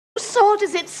sore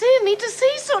does it sear me to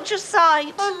see such a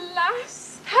sight?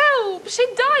 Alas, help, she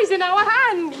dies in our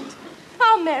hand.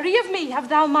 Oh, Mary, of me have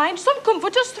thou mind, some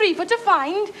comfort us three for to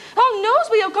find. All knows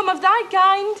we have come of thy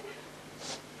kind.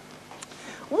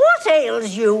 What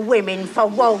ails you women for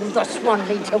woe thus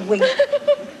wanly to weep?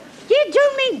 Ye do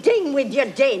me ding with your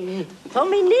din, for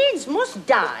me needs must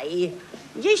die.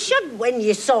 Ye should, when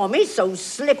ye saw me so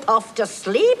slip off to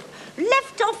sleep,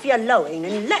 left off your lowing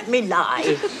and let me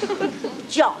lie.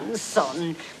 John's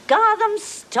son, gar them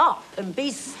stop and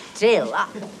be still.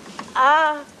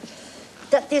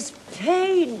 That this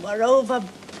pain were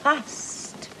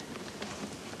overpast.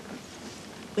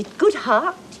 With good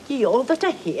heart, ye all that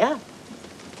are here,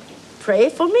 pray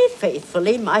for me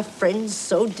faithfully, my friends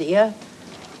so dear,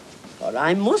 for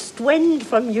I must wend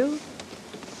from you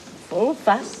full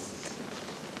fast.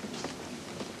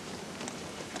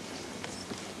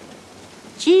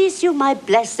 Jesu, my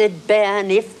blessed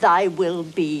bairn, if thy will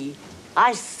be,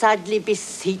 I sadly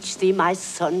beseech thee, my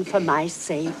son, for my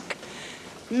sake.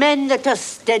 Men that are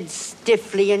stead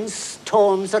stiffly in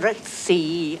storms are at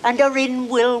sea, and are in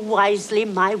will wisely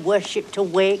my worship to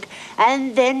wake,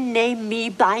 and then name me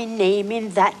by name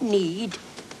in that need.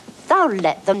 Thou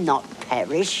let them not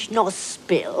perish nor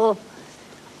spill.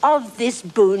 Of this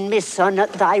boon, my son,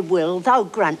 at thy will, thou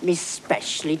grant me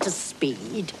specially to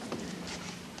speed.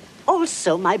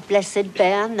 Also, my blessed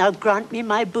bairn, thou grant me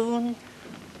my boon.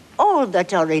 All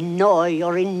that are in noy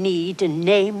or in need, and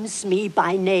names me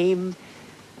by name,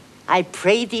 I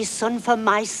pray thee, son, for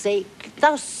my sake,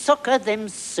 thou succour them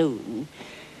soon.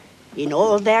 In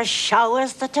all their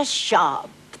showers that are sharp,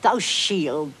 thou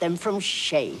shield them from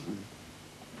shame.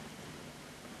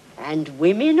 And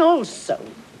women also,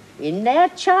 in their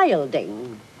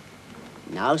childing,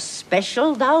 now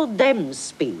special thou them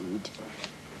speed.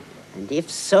 And if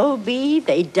so be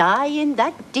they die in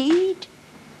that deed,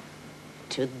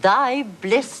 to thy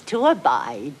bliss to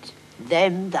abide,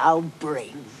 them thou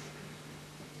bring.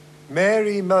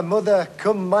 Mary, my mother,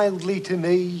 come mildly to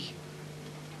me.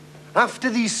 After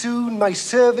thee soon my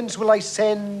servants will I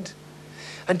send,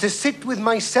 and to sit with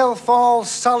myself all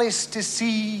solace to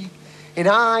see, in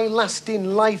I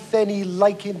lasting life any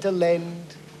liking to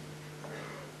lend.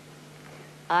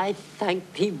 I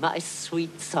thank thee, my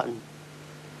sweet son.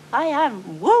 I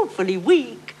am woefully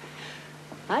weak.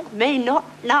 That may not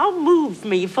now move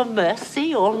me for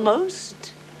mercy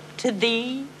almost to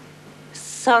thee,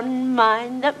 son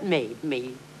mine that made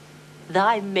me,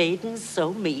 thy maiden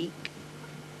so meek.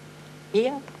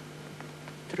 Here,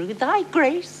 through thy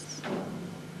grace,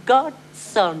 God's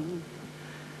Son,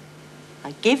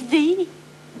 I give thee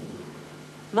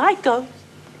my ghost.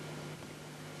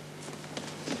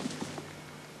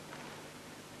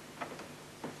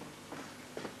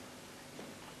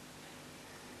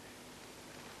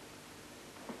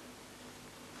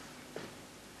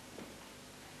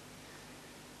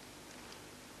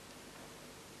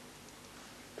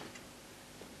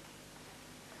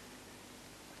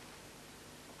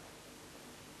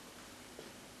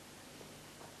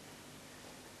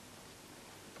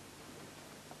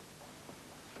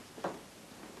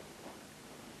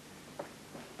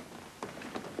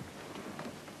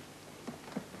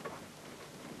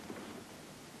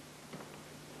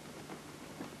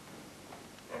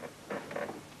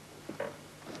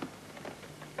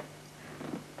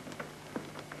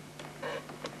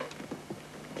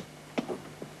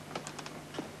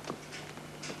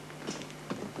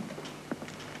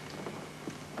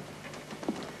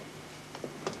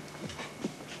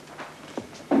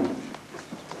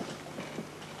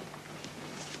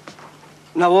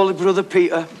 Now, Holy Brother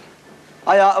Peter,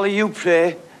 I heartily you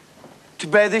pray to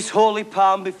bear this holy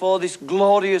palm before this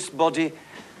glorious body,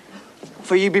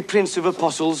 for ye be Prince of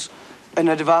Apostles and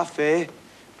head of our faith.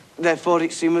 Therefore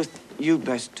it seemeth you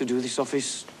best to do this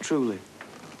office truly.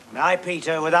 And I,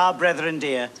 Peter, with our brethren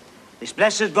dear, this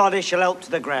blessed body shall help to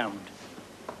the ground.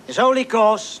 This holy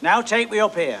course now take we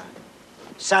up here,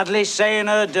 sadly saying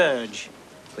her dirge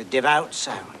with devout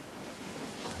sound.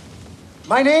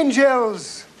 Mine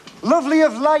angels, lovely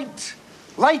of light,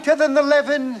 lighter than the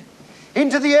leaven,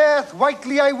 into the earth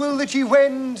whitely I will that ye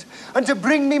wend, and to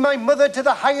bring me my mother to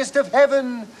the highest of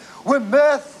heaven, wi'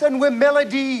 mirth and wi'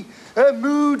 melody, her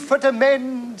mood for to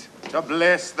mend. To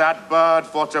bless that bird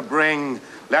for to bring,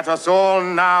 let us all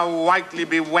now whitely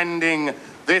be wending,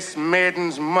 this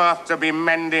maiden's mirth to be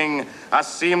mending, a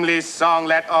seemly song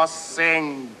let us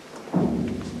sing.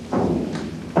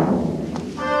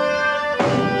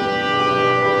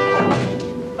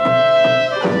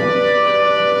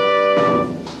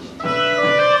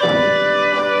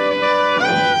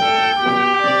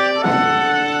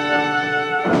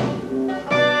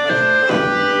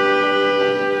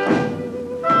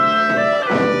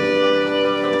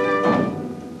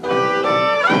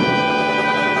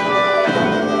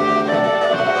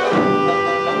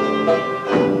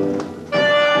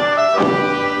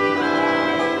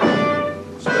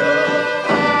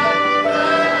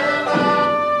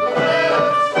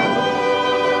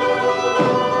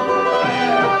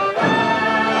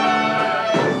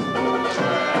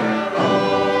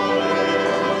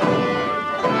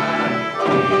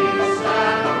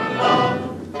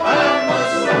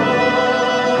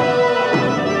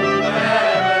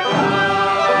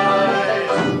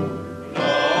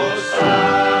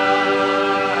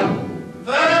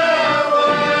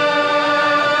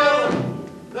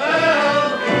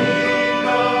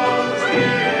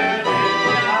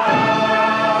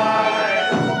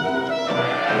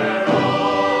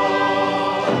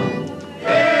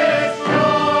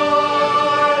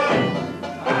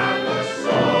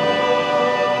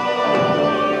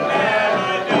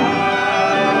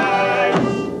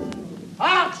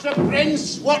 a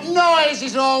prince. What noise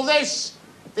is all this?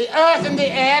 The earth and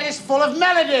the air is full of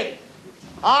melody.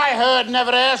 I heard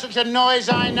never hear such a noise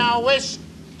I now wish.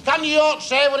 Can you aught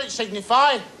say what it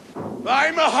signify?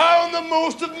 I'm a hound the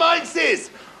most of mices.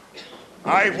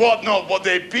 I wot not what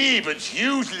they be, but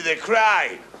usually they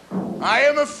cry. I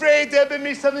am afraid there be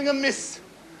me something amiss.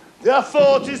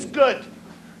 Therefore 'tis good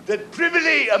that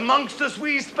privily amongst us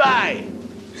we spy.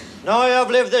 Now I have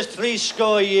lived this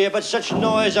 60 year, but such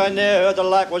noise I ne'er heard the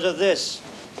like was of this.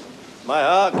 My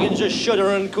heart gins a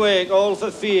shudder and quake, all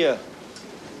for fear.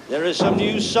 There is some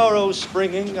new sorrow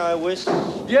springing, I wis.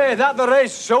 Yea, that there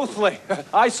is, soothly.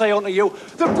 I say unto you,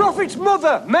 the prophet's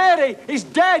mother, Mary, is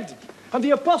dead. And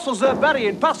the apostles they're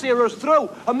burying pass here us through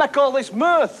and make all this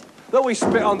mirth, though we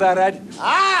spit on their head.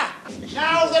 Ah!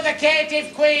 Now that the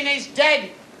caitiff queen is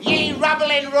dead, ye rabble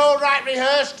in row right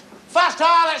rehearsed, fast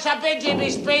harlots I bid ye be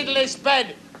speedily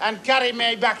sped, and carry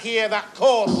me back here that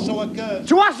course so accursed.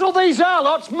 To hassle these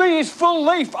harlots, me is full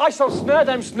leaf. I shall snare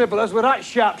them snibblers with that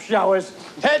sharp showers.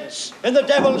 Heads in the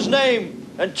devil's name,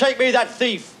 and take me that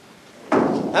thief,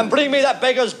 and bring me that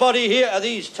beggar's body here to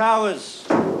these towers,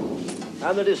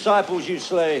 and the disciples you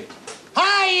slay.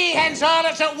 Hie ye hence,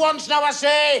 harlots, at once now I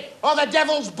say, or the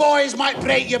devil's boys might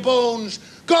break your bones.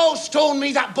 Go stone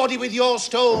me that body with your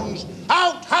stones.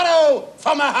 Out, harrow,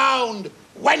 from a hound,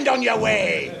 wend on your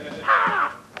way.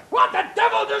 Ah! What the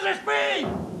devil does this mean?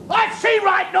 I see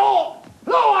right now.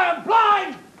 Though I am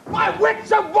blind, my wits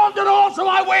have wandered also,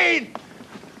 I ween.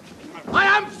 I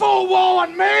am full woe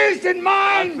and mazed in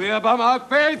mind. I fear by my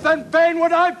faith and fain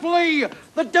would I flee.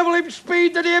 The devil him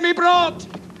speed that hear me brought.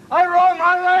 I wrong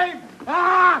my lame.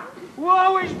 Ah!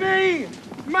 Woe is me.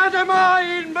 Mad am I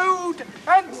in mood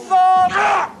and thought.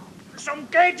 Ah! Some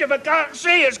cage of I can't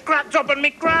see has cracked up on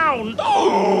me crown.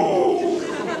 Oh!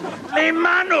 Me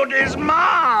manhood is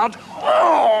mad.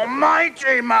 Oh,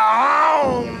 mighty my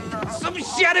hound. Some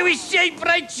shadowy shape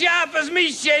right sharp as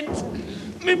me shint.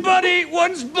 Me body,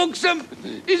 once buxom,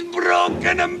 is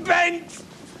broken and bent.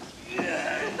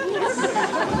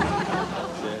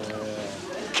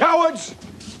 Cowards!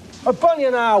 Upon you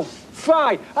now.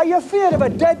 Fie, are you feared of a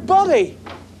dead body?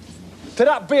 To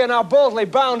that being our boldly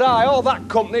bound I, all that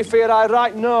company fear I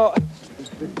right know.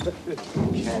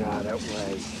 Get out of the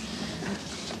way.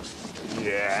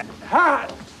 Yeah. Ha!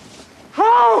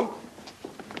 How?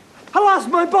 Alas,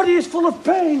 my body is full of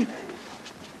pain.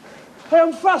 I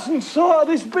am fastened sore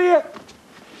to this bier.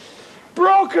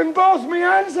 Broken both me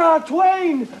hands are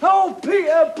twain. Oh,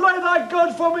 Peter, pray thy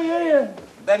God for me here.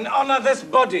 Then honour this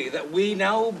body that we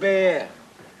now bear.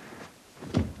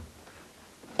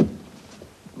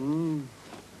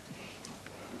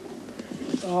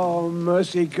 Oh,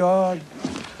 mercy, God,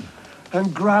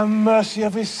 and grand mercy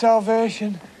of his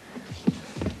salvation.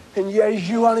 In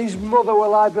Jesu and his mother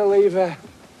will I believe her.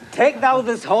 Take thou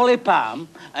this holy palm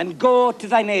and go to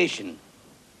thy nation.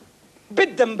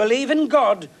 Bid them believe in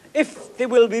God if they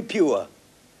will be pure.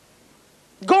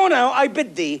 Go now, I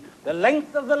bid thee, the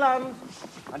length of the land,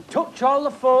 and touch all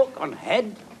the folk on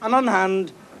head and on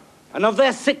hand, and of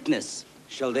their sickness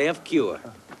shall they have cure.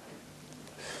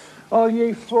 All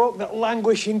ye folk that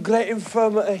languish in great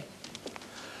infirmity,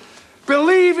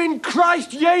 believe in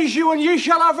Christ Jesu and ye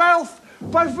shall have health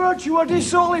by virtue of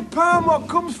this holy palm what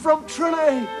comes from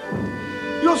Trinity.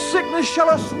 Your sickness shall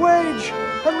assuage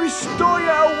and restore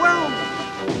your wealth.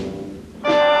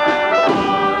 Hey!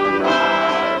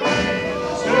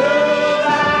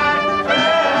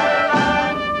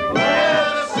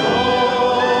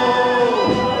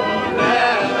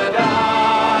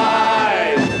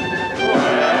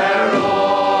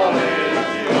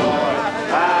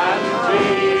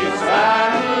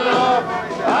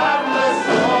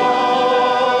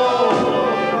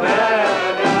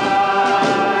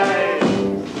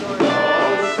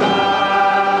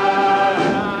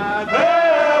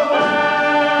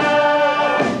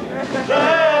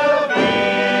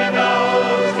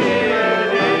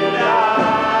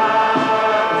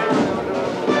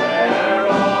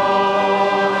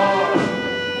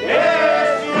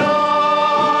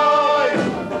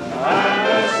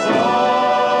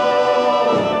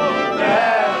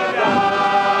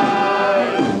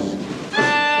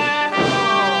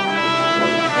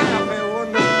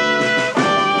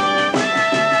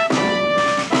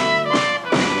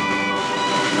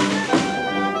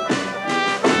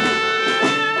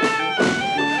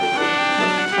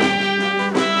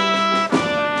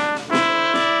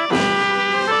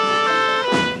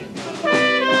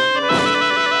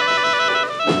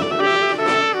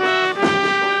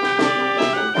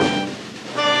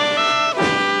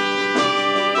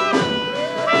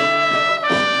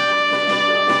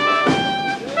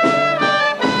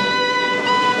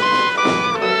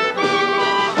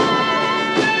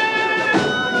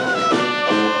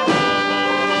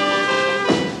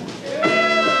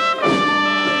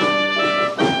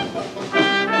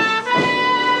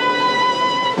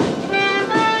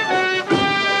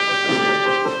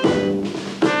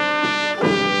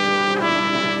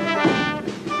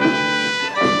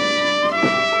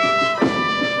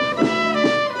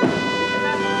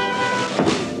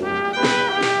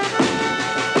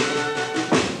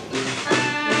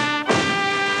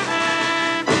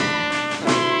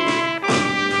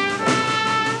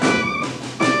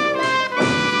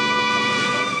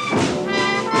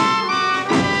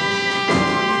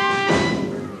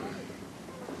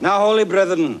 Now, holy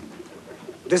brethren,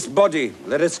 this body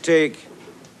let us take,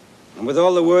 and with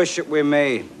all the worship we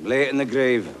may, lay it in the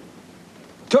grave,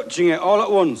 touching it all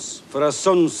at once for our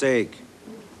son's sake.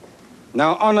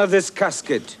 Now honor this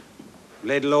casket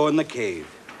laid low in the cave.